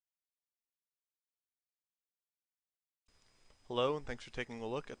Hello, and thanks for taking a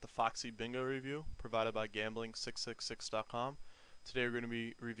look at the Foxy Bingo review provided by Gambling666.com. Today we're going to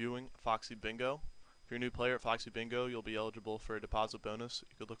be reviewing Foxy Bingo. If you're a new player at Foxy Bingo, you'll be eligible for a deposit bonus.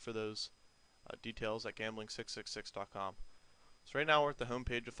 You could look for those details at Gambling666.com. So right now we're at the home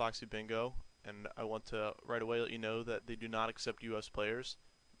page of Foxy Bingo, and I want to right away let you know that they do not accept U.S. players.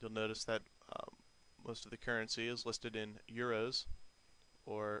 You'll notice that most of the currency is listed in euros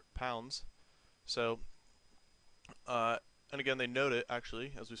or pounds. So and again, they note it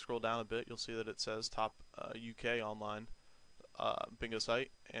actually as we scroll down a bit. You'll see that it says top UK online bingo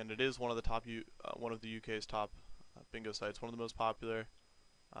site, and it is one of the UK's top bingo sites, one of the most popular.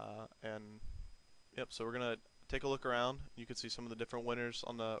 And yep, so we're gonna take a look around. You can see some of the different winners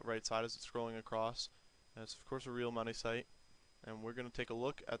on the right side as it's scrolling across. And it's of course a real money site, and we're gonna take a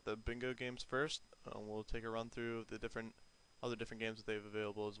look at the bingo games first. We'll take a run through the other different games that they have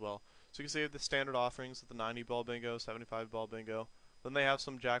available as well. So you can see the standard offerings with the 90 ball bingo, 75 ball bingo. Then they have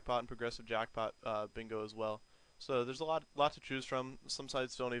some jackpot and progressive jackpot bingo as well. So there's a lot to choose from. Some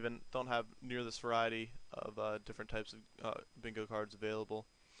sites don't have near this variety of different types of bingo cards available.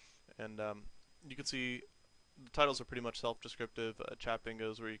 And you can see the titles are pretty much self-descriptive. Chat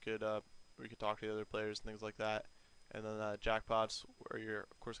bingos where you could talk to the other players and things like that. And then jackpots where you're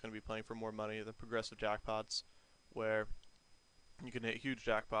of course going to be playing for more money. Then progressive jackpots where you can hit huge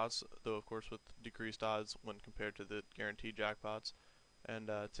jackpots, though of course with decreased odds when compared to the guaranteed jackpots. And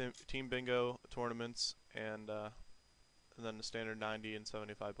team bingo tournaments, and then the standard 90 and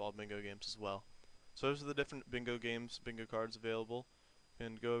 75 ball bingo games as well. So those are the different bingo cards available.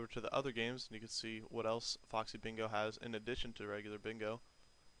 And go over to the other games, and you can see what else Foxy Bingo has in addition to regular bingo.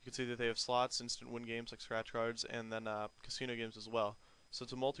 You can see that they have slots, instant win games like scratch cards, and then casino games as well. So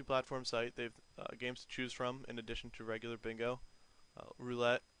it's a multi-platform site. They have games to choose from in addition to regular bingo.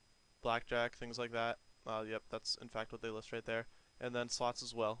 Roulette, blackjack, things like that. Yep, that's in fact what they list right there. And then slots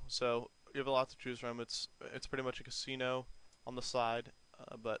as well. So you have a lot to choose from. It's pretty much a casino on the side,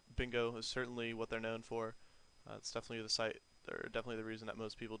 but bingo is certainly what they're known for. It's definitely the site. They're definitely the reason that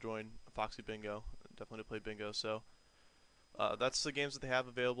most people join Foxy Bingo, definitely to play bingo. So that's the games that they have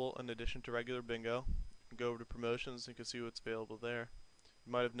available in addition to regular bingo. You can go over to promotions and you can see what's available there.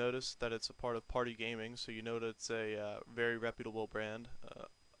 You might have noticed that it's a part of Party Gaming, so you know that it's a very reputable brand,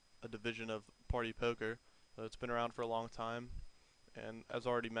 a division of Party Poker. It's been around for a long time, and as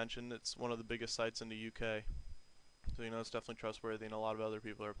already mentioned, it's one of the biggest sites in the UK. So you know it's definitely trustworthy, and a lot of other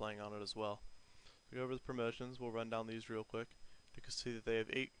people are playing on it as well. So go over the promotions. We'll run down these real quick. You can see that they have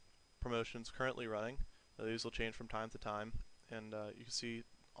 8 promotions currently running. These will change from time to time, and you can see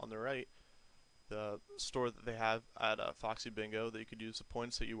on the right the store that they have at Foxy Bingo that you could use the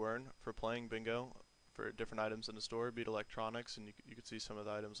points that you earn for playing bingo for different items in the store, be it electronics, and you can see some of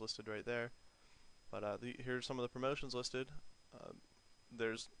the items listed right there. But here's some of the promotions listed.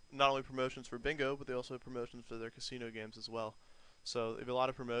 There's not only promotions for bingo, but they also have promotions for their casino games as well. So they have a lot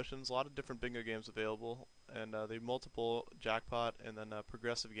of promotions, a lot of different bingo games available, and they have multiple jackpot and then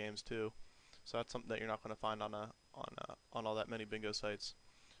progressive games too. So that's something that you're not going to find on all that many bingo sites.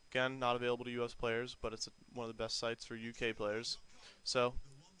 Again, not available to U.S. players, but it's one of the best sites for UK players. So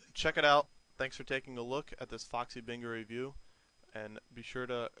check it out. Thanks for taking a look at this Foxy Bingo review, and be sure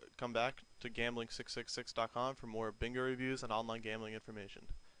to come back to Gambling666.com for more bingo reviews and online gambling information.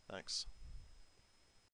 Thanks.